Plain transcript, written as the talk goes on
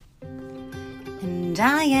And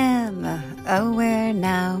I am Aware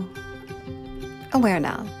Now. Aware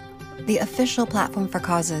Now, the official platform for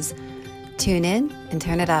causes. Tune in and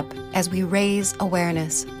turn it up as we raise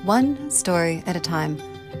awareness, one story at a time,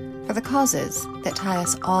 for the causes that tie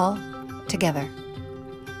us all together.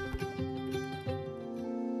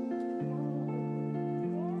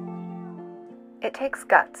 It takes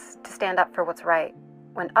guts to stand up for what's right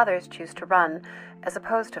when others choose to run as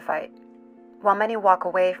opposed to fight. While many walk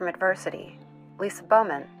away from adversity, Lisa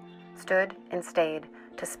Bowman stood and stayed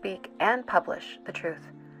to speak and publish the truth.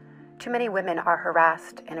 Too many women are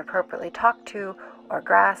harassed, inappropriately talked to, or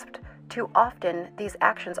grasped. Too often these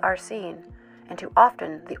actions are seen, and too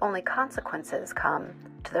often the only consequences come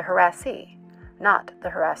to the harassee, not the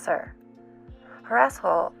harasser.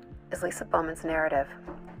 Harassful is Lisa Bowman's narrative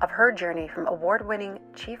of her journey from award-winning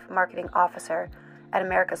Chief Marketing Officer at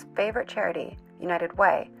America's favorite charity, United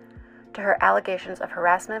Way, to her allegations of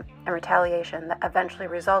harassment and retaliation that eventually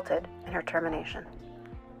resulted in her termination.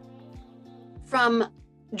 From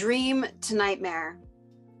dream to nightmare.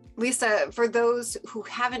 Lisa, for those who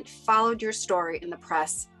haven't followed your story in the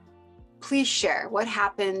press, please share what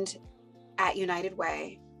happened at United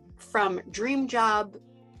Way from dream job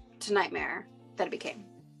to nightmare that it became.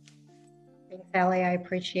 Thanks, Allie. I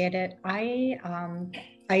appreciate it. I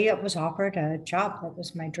was offered a job that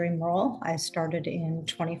was my dream role. I started in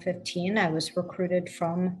 2015. I was recruited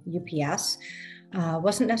from UPS.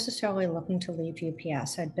 Wasn't necessarily looking to leave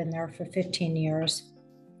UPS. I'd been there for 15 years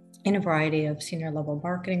in a variety of senior level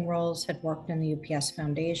marketing roles, had worked in the UPS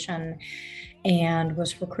Foundation, and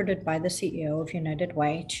was recruited by the CEO of United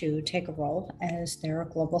Way to take a role as their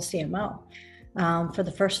global CMO. For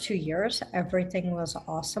the first 2 years, everything was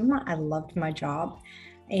awesome. I loved my job.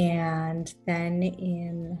 And then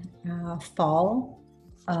in fall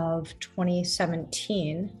of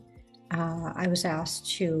 2017, I was asked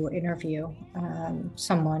to interview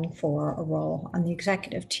someone for a role on the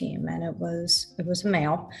executive team, and it was a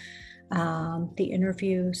male. The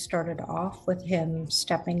interview started off with him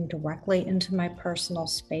stepping directly into my personal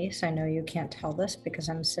space. I know you can't tell this because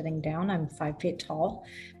I'm sitting down. I'm 5 feet tall,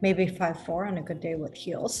 maybe 5'4" on a good day with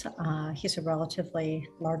heels. He's a relatively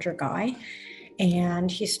larger guy. And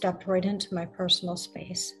he stepped right into my personal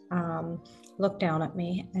space, looked down at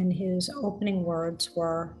me, and his opening words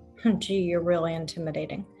were, "Gee, you're really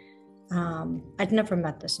intimidating." I'd never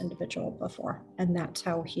met this individual before, and that's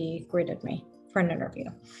how he greeted me for an interview.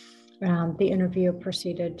 The interview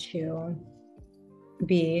proceeded to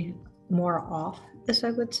be more off, as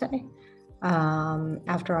I would say,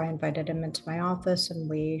 after I invited him into my office and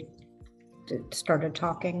we started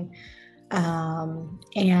talking.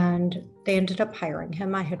 And they ended up hiring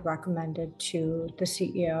him. I had recommended to the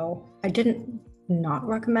CEO. I didn't not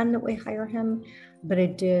recommend that we hire him, but I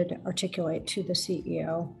did articulate to the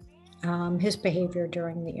CEO his behavior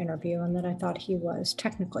during the interview and that I thought he was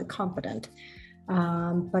technically competent,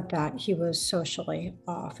 but that he was socially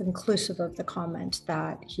off, inclusive of the comment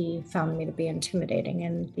that he found me to be intimidating.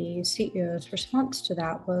 And the CEO's response to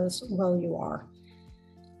that was, "Well, you are."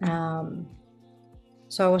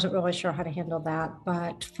 So I wasn't really sure how to handle that.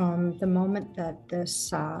 But from the moment that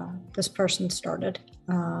this person started,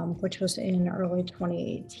 which was in early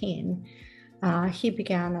 2018, he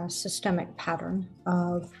began a systemic pattern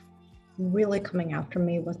of really coming after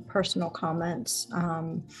me with personal comments,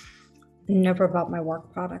 never about my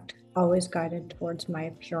work product, always guided towards my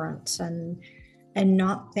appearance and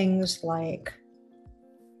not things like,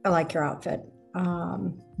 "I like your outfit,"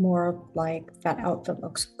 more like, "That outfit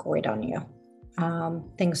looks great on you."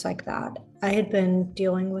 Things like that. I had been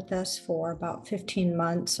dealing with this for about 15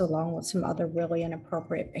 months, along with some other really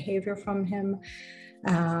inappropriate behavior from him.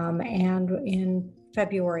 And in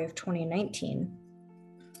February of 2019,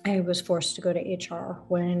 I was forced to go to HR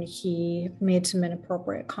when he made some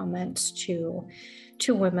inappropriate comments to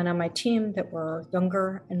two women on my team that were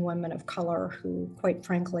younger and women of color who, quite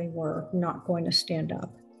frankly, were not going to stand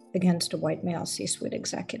up against a white male C-suite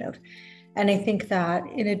executive. And I think that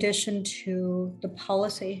in addition to the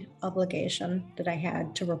policy obligation that I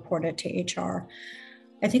had to report it to HR,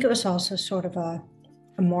 I think it was also sort of a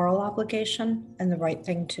moral obligation and the right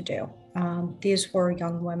thing to do. These were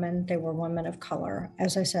young women. They were women of color.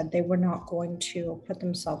 As I said, they were not going to put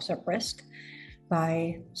themselves at risk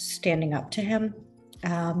by standing up to him.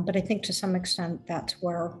 But I think to some extent that's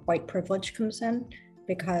where white privilege comes in,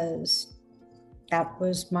 because that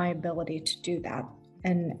was my ability to do that.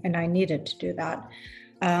 And I needed to do that.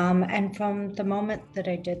 And from the moment that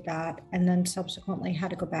I did that, and then subsequently had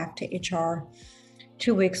to go back to HR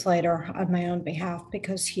 2 weeks later on my own behalf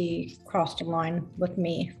because he crossed a line with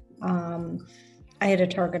me, I had a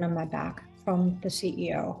target on my back from the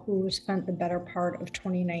CEO, who spent the better part of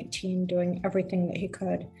 2019 doing everything that he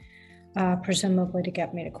could, presumably to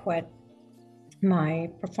get me to quit. My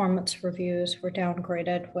performance reviews were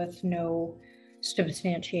downgraded with no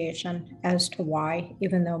substantiation as to why,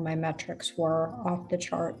 even though my metrics were off the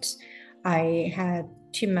charts. I had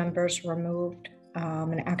team members removed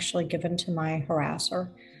and actually given to my harasser,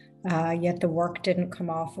 yet the work didn't come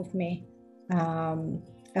off of me.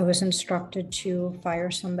 I was instructed to fire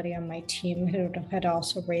somebody on my team who had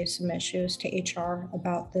also raised some issues to HR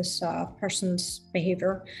about this person's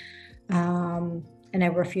behavior. And I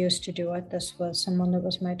refused to do it. This was someone that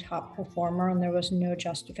was my top performer, and there was no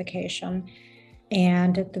justification.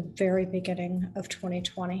 And at the very beginning of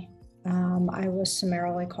 2020, I was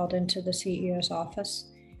summarily called into the CEO's office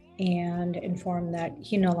and informed that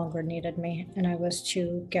he no longer needed me, and I was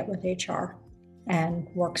to get with HR and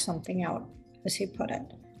work something out, as he put it.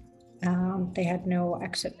 They had no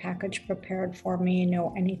exit package prepared for me,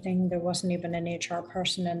 no anything. There wasn't even an HR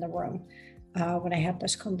person in the room when I had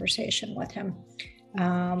this conversation with him.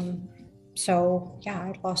 So yeah,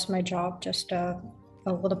 I lost my job just a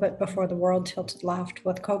little bit before the world tilted left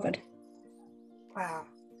with COVID. Wow.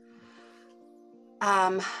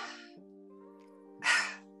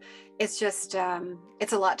 It's just,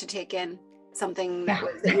 it's a lot to take in. Something that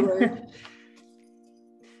was, that you were,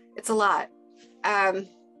 it's a lot.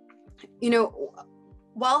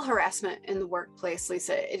 While harassment in the workplace,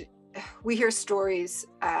 Lisa, we hear stories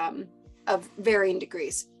of varying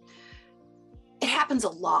degrees. It happens a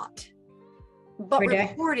lot, but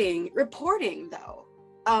reporting though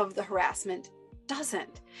of the harassment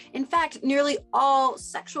doesn't. In fact, nearly all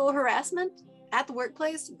sexual harassment at the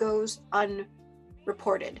workplace goes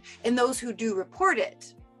unreported, and those who do report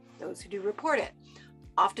it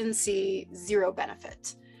often see zero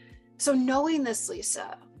benefit. So knowing this,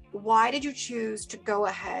 Lisa, why did you choose to go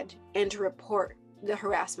ahead and to report the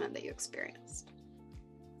harassment that you experienced?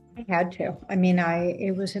 I had to. I mean,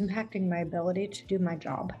 it was impacting my ability to do my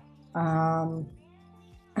job.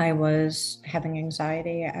 I was having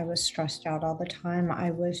anxiety. I was stressed out all the time.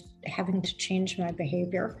 I was having to change my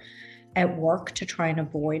behavior at work to try and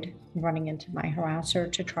avoid running into my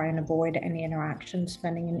harasser, to try and avoid any interaction,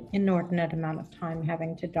 spending an inordinate amount of time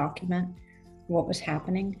having to document what was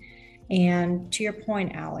happening. And to your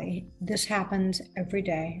point, Allie, this happens every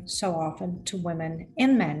day, so often, to women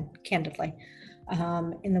and men, candidly,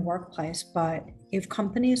 in the workplace. But if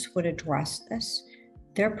companies would address this,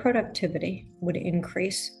 their productivity would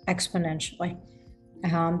increase exponentially.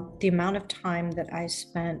 The amount of time that I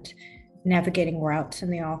spent navigating routes in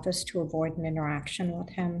the office to avoid an interaction with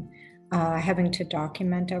him, having to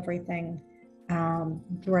document everything,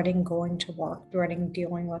 dreading going to work, dreading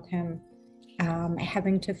dealing with him,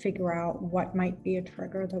 having to figure out what might be a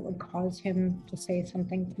trigger that would cause him to say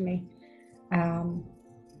something to me.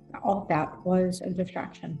 All of that was a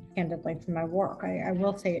distraction, candidly, from my work. I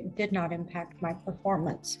will say it did not impact my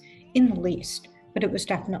performance in the least, but it was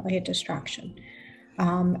definitely a distraction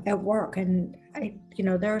at work. And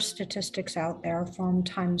there are statistics out there from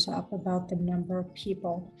Time's Up about the number of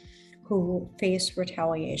people who face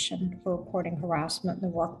retaliation for reporting harassment in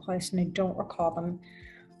the workplace. And I don't recall them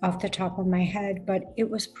off the top of my head, but it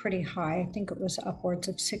was pretty high. I think it was upwards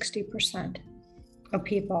of 60% of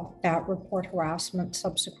people that report harassment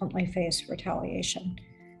subsequently face retaliation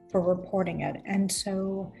for reporting it. And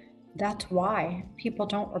so that's why people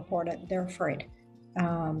don't report it. They're afraid.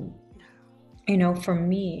 For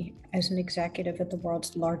me, as an executive at the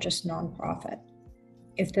world's largest nonprofit,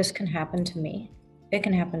 if this can happen to me, it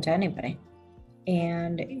can happen to anybody.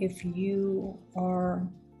 And if you are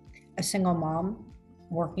a single mom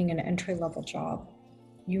working an entry-level job,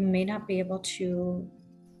 you may not be able to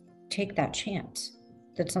take that chance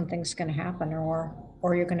that something's going to happen, or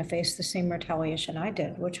you're going to face the same retaliation I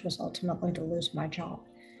did, which was ultimately to lose my job.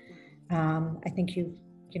 I think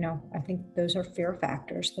I think those are fear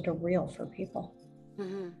factors that are real for people.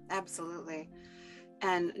 Mm-hmm. Absolutely.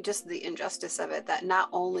 And just the injustice of it, that not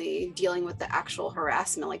only dealing with the actual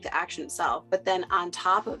harassment, like the action itself, but then on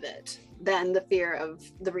top of it, then the fear of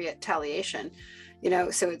the retaliation,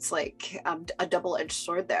 so it's like a double-edged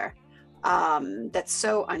sword there. That's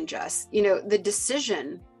so unjust. The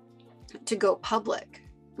decision to go public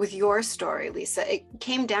with your story, Lisa, it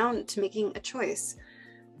came down to making a choice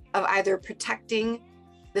of either protecting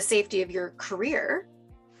the safety of your career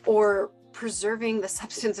or preserving the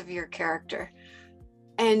substance of your character.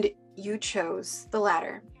 And you chose the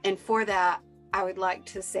latter. And for that, I would like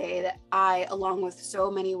to say that I, along with so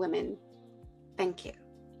many women, thank you.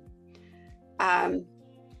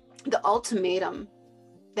 The ultimatum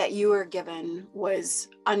that you were given was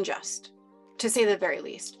unjust, to say the very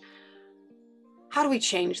least. How do we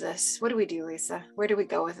change this? What do we do, Lisa? Where do we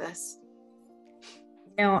go with this?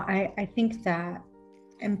 I think that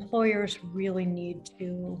employers really need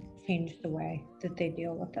to change the way that they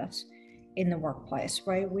deal with this in the workplace,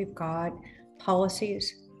 right? We've got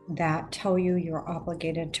policies that tell you you're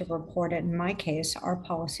obligated to report it. In my case, our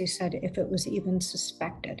policy said if it was even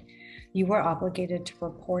suspected, you were obligated to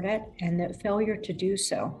report it, and that failure to do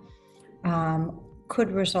so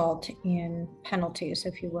could result in penalties,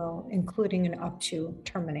 if you will, including an up to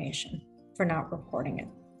termination for not reporting it.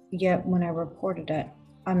 Yet when I reported it,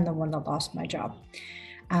 I'm the one that lost my job.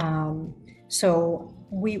 So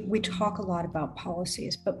we talk a lot about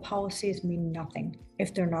policies, but policies mean nothing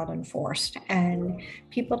if they're not enforced, and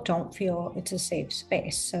people don't feel it's a safe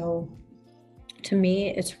space. So to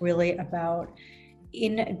me, it's really about,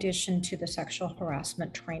 in addition to the sexual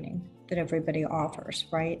harassment training that everybody offers,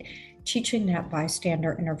 right? Teaching that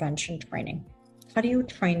bystander intervention training. How do you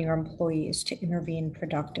train your employees to intervene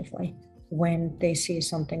productively when they see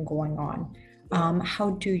something going on?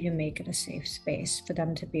 How do you make it a safe space for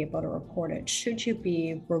them to be able to report it? Should you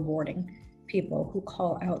be rewarding people who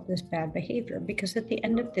call out this bad behavior? Because at the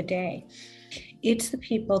end of the day, it's the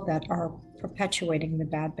people that are perpetuating the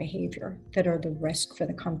bad behavior that are the risk for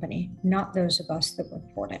the company, not those of us that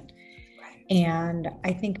report it. And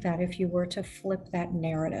I think that if you were to flip that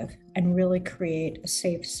narrative and really create a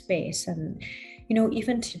safe space, and,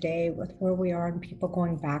 even today with where we are and people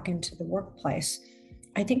going back into the workplace,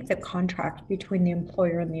 I think the contract between the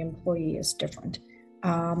employer and the employee is different.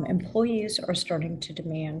 Employees are starting to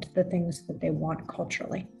demand the things that they want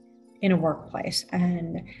culturally in a workplace,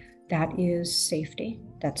 and that is safety.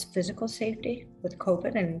 That's physical safety with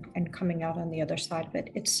COVID and coming out on the other side of it.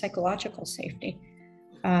 It's psychological safety.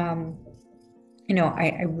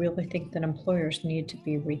 I really think that employers need to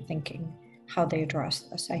be rethinking how they address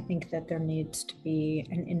this. I think that there needs to be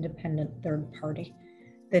an independent third party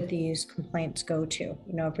that these complaints go to.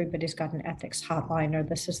 Everybody's got an ethics hotline, or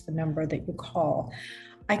this is the number that you call.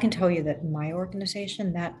 I can tell you that in my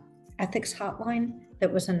organization, that ethics hotline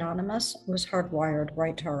that was anonymous was hardwired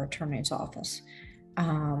right to our attorney's office.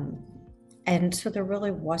 And so there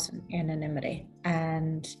really wasn't anonymity.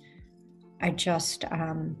 And I just,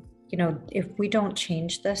 if we don't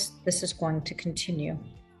change this, this is going to continue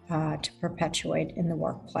to perpetuate in the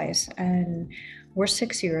workplace. And we're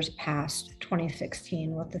 6 years past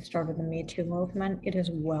 2016 with the start of the Me Too movement. It is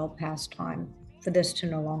well past time for this to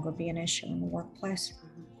no longer be an issue in the workplace.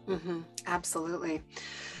 Mm-hmm. Absolutely.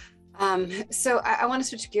 So I want to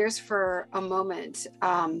switch gears for a moment.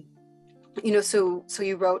 So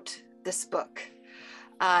you wrote this book.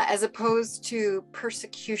 As opposed to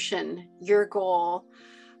persecution, your goal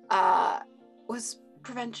was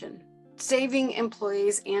prevention. Saving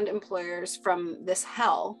employees and employers from this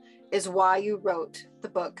hell is why you wrote the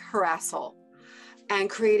book Harassal and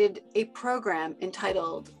created a program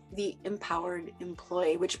entitled The Empowered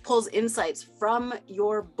Employee, which pulls insights from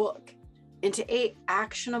your book into 8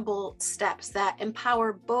 actionable steps that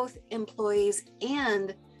empower both employees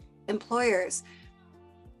and employers.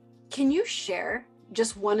 Can you share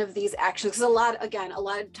just one of these actions? Because a lot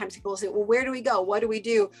of times people will say, well, where do we go? What do we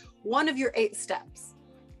do? One of your 8 steps.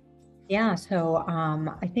 Yeah, so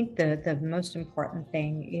I think the most important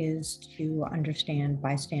thing is to understand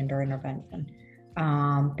bystander intervention.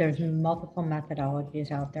 There's multiple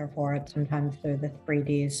methodologies out there for it. Sometimes they're the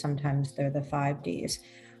 3Ds, sometimes they're the 5Ds,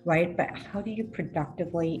 right? But how do you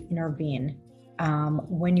productively intervene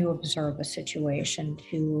when you observe a situation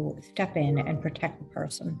to step in and protect the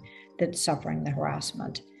person that's suffering the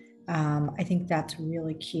harassment? I think that's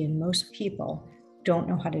really key, and most people don't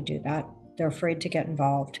know how to do that. They're afraid to get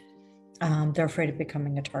involved. They're afraid of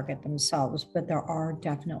becoming a target themselves, but there are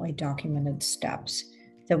definitely documented steps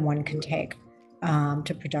that one can take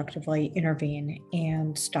to productively intervene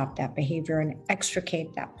and stop that behavior and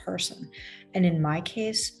extricate that person. And in my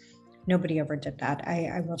case, nobody ever did that.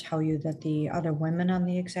 I will tell you that the other women on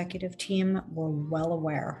the executive team were well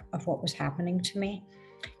aware of what was happening to me.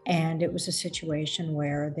 And it was a situation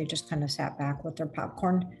where they just kind of sat back with their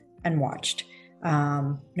popcorn and watched.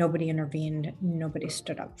 Nobody intervened, nobody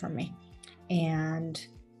stood up for me. And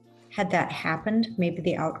had that happened, maybe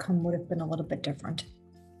the outcome would have been a little bit different.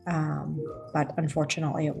 But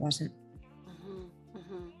unfortunately, it wasn't. Mm-hmm,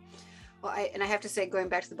 mm-hmm. Well, I have to say, going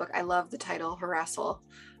back to the book, I love the title Harassal.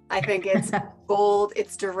 I think it's bold,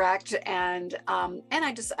 it's direct, and I'm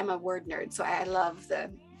a word nerd, so I love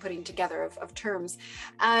the putting together of terms.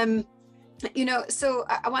 So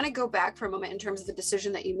I want to go back for a moment in terms of the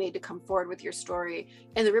decision that you made to come forward with your story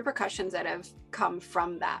and the repercussions that have come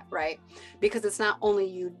from that, right? Because it's not only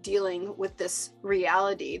you dealing with this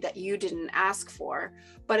reality that you didn't ask for,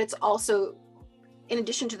 but it's also in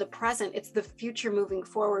addition to the present, it's the future moving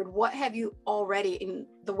forward. What have you already, in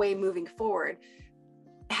the way moving forward,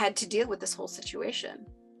 had to deal with this whole situation?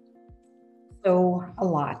 So a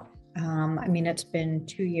lot. I mean, it's been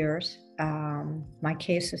 2 years. My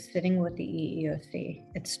case is sitting with the EEOC.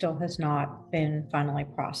 It still has not been finally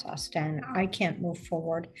processed, and I can't move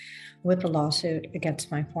forward with the lawsuit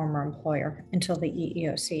against my former employer until the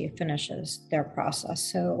EEOC finishes their process.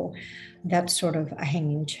 So that's sort of a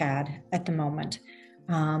hanging chad at the moment.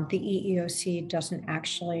 The EEOC doesn't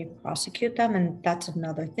actually prosecute them. And that's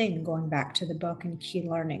another thing, going back to the book and key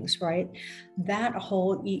learnings, right? That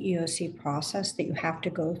whole EEOC process that you have to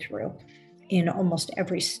go through in almost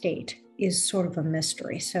every state is sort of a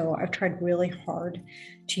mystery. So I've tried really hard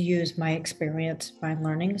to use my experience, my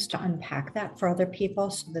learnings to unpack that for other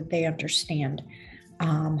people so that they understand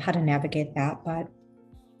how to navigate that. But,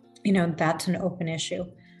 that's an open issue.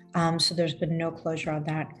 So there's been no closure on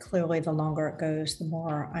that. Clearly, the longer it goes, the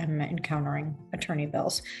more I'm encountering attorney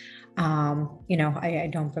bills. I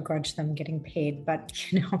don't begrudge them getting paid, but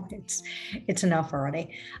it's enough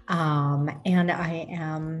already. And I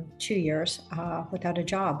am 2 years without a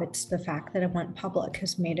job. It's the fact that I went public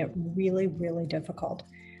has made it really, really difficult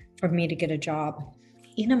for me to get a job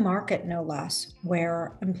in a market, no less,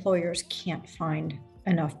 where employers can't find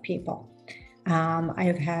enough people. I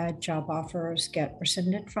have had job offers get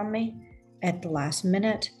rescinded from me at the last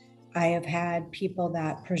minute. I have had people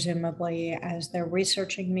that presumably, as they're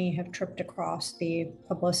researching me, have tripped across the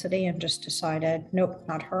publicity and just decided, nope,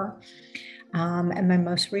 not her. And my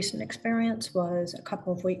most recent experience was a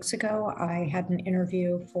couple of weeks ago. I had an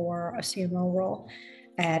interview for a CMO role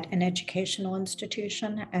at an educational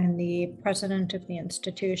institution, and the president of the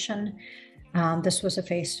institution, this was a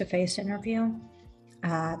face-to-face interview,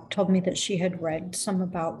 told me that she had read some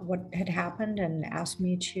about what had happened and asked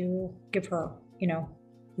me to give her,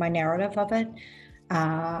 my narrative of it,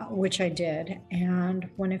 which I did. And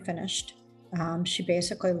when I finished, she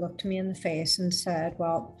basically looked me in the face and said,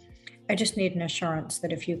 well, I just need an assurance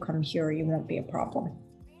that if you come here, you won't be a problem.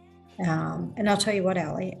 And I'll tell you what,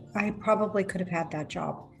 Allie, I probably could have had that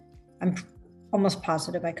job. I'm almost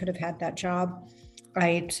positive I could have had that job.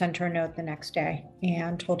 I sent her a note the next day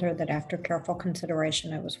and told her that after careful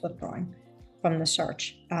consideration, I was withdrawing from the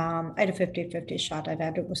search. I had a 50-50 shot at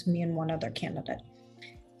it. It was me and one other candidate.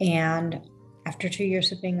 And after 2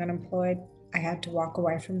 years of being unemployed, I had to walk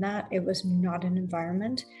away from that. It was not an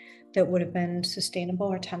environment that would have been sustainable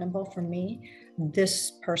or tenable for me.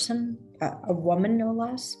 This person, a woman no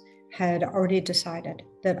less, had already decided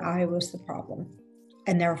that I was the problem.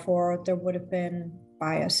 And therefore, there would have been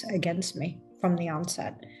bias against me from the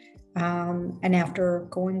onset. And after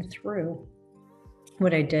going through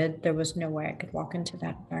what I did, there was no way I could walk into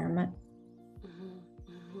that environment.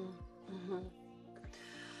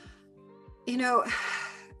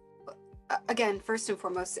 Again, first and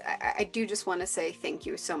foremost, I do just want to say thank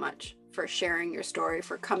you so much for sharing your story,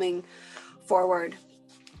 for coming forward.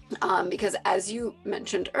 Because as you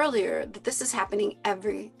mentioned earlier, that this is happening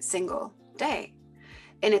every single day.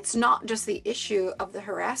 And it's not just the issue of the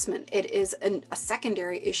harassment, it is a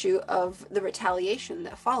secondary issue of the retaliation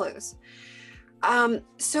that follows.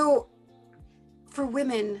 So for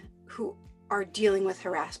women who are dealing with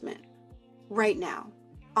harassment right now,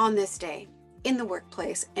 on this day, in the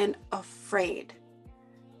workplace, and afraid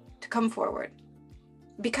to come forward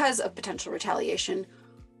because of potential retaliation,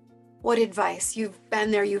 what advice? You've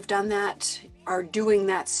been there, you've done that, are doing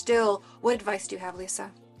that still. What advice do you have,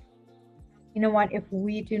 Lisa? You know what? If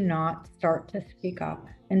we do not start to speak up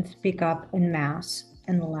en masse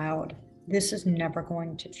and loud, this is never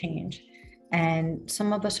going to change. And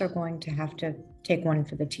some of us are going to have to take one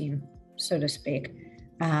for the team, so to speak.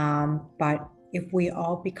 But if we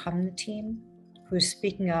all become the team who's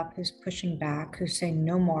speaking up, who's pushing back, who's saying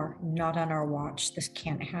no more, not on our watch, this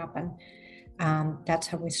can't happen, that's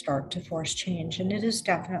how we start to force change. And it is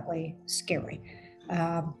definitely scary.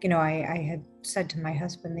 I had said to my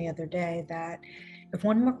husband the other day that if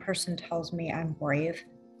one more person tells me I'm brave,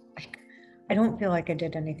 I don't feel like I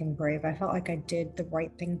did anything brave. I felt like I did the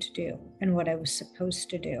right thing to do. And what I was supposed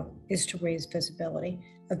to do is to raise visibility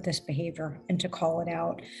of this behavior and to call it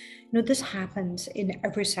out. This happens in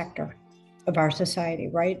every sector of our society,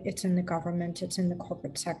 right? It's in the government, it's in the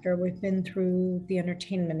corporate sector. We've been through the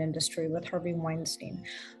entertainment industry with Harvey Weinstein.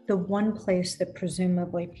 The one place that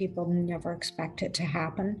presumably people never expect it to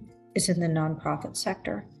happen is in the nonprofit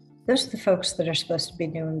sector. Those are the folks that are supposed to be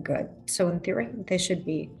doing good. So in theory, they should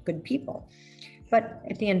be good people. But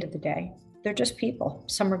at the end of the day, they're just people.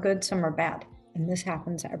 Some are good, some are bad. And this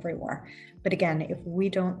happens everywhere. But again, if we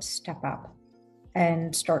don't step up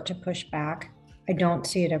and start to push back, I don't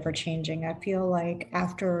see it ever changing. I feel like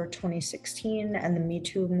after 2016 and the Me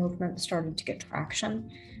Too movement started to get traction,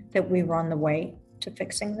 that we were on the way to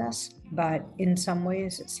fixing this. But in some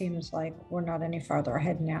ways, it seems like we're not any farther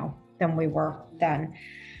ahead now than we were then.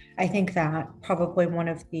 I think that probably one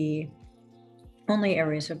of the only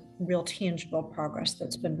areas of real tangible progress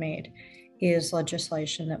that's been made is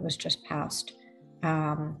legislation that was just passed,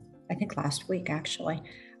 I think last week actually.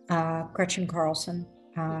 Gretchen Carlson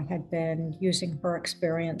had been using her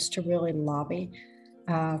experience to really lobby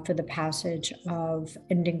for the passage of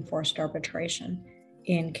ending forced arbitration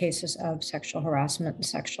in cases of sexual harassment and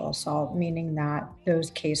sexual assault, meaning that those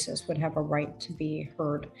cases would have a right to be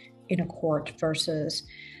heard in a court versus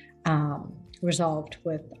resolved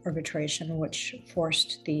with arbitration, which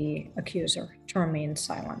forced the accuser to remain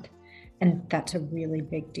silent. And that's a really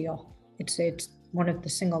big deal. It's one of the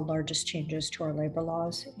single largest changes to our labor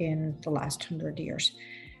laws in the last 100 years.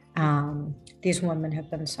 These women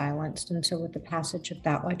have been silenced. And so with the passage of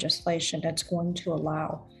that legislation, it's going to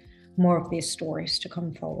allow more of these stories to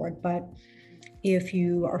come forward. But if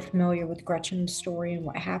you are familiar with Gretchen's story and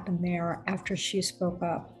what happened there, after she spoke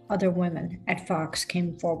up, other women at Fox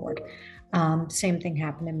came forward. Same thing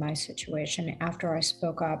happened in my situation. After I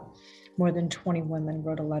spoke up, more than 20 women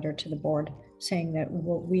wrote a letter to the board saying that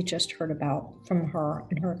what we just heard about from her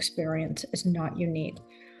and her experience is not unique.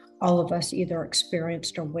 All of us either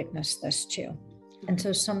experienced or witnessed this too. And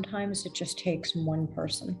so sometimes it just takes one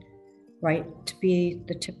person, right, to be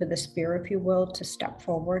the tip of the spear, if you will, to step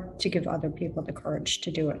forward, to give other people the courage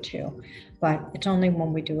to do it too. But it's only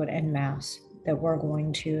when we do it en masse that we're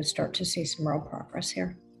going to start to see some real progress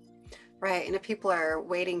here. Right. And if people are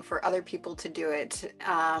waiting for other people to do it,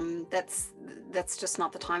 that's just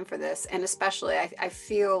not the time for this. And especially, I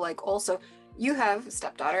feel like also you have a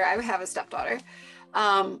stepdaughter, I have a stepdaughter.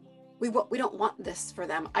 We don't want this for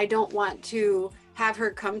them. I don't want to have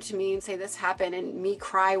her come to me and say this happened and me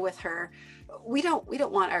cry with her. We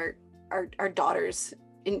don't want our daughters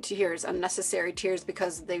in tears, unnecessary tears,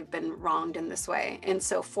 because they've been wronged in this way. And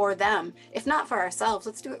so for them, if not for ourselves,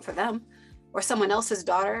 let's do it for them or someone else's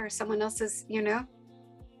daughter or someone else's, Yeah,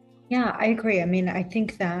 I agree. I mean, I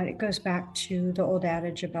think that it goes back to the old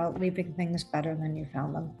adage about leaving things better than you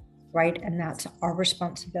found them, right? And that's our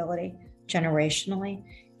responsibility generationally,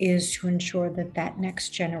 is to ensure that that next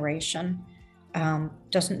generation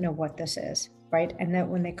doesn't know what this is, right? And that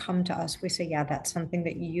when they come to us, we say, yeah, that's something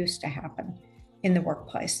that used to happen in the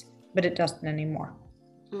workplace, but it doesn't anymore.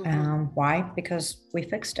 Mm-hmm. Why? Because we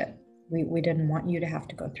fixed it. We didn't want you to have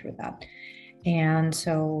to go through that. And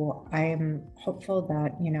so I'm hopeful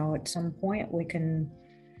that, at some point we can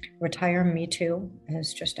retire Me Too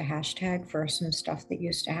as just a hashtag for some stuff that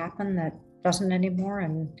used to happen that doesn't anymore.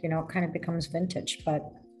 And, it kind of becomes vintage, but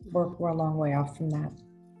we're a long way off from that.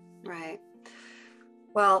 Right.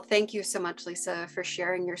 Well, thank you so much, Lisa, for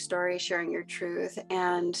sharing your story, sharing your truth,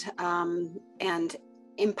 and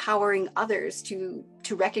empowering others to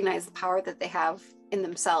recognize the power that they have in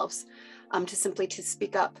themselves, to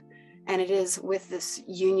speak up. And it is with this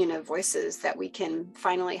union of voices that we can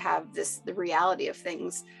finally have the reality of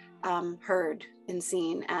things heard and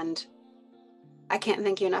seen. And I can't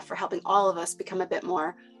thank you enough for helping all of us become a bit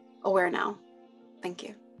more aware now. Thank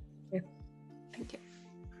you. Yeah. Thank you.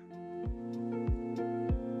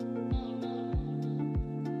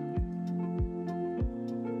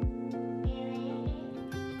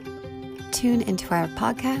 Tune into our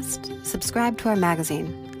podcast, subscribe to our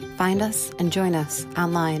magazine, find us and join us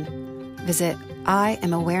online. Visit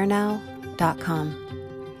IamAwareNow.com.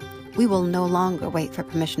 We will no longer wait for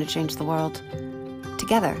permission to change the world.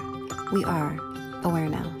 Together, we are aware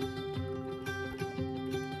now.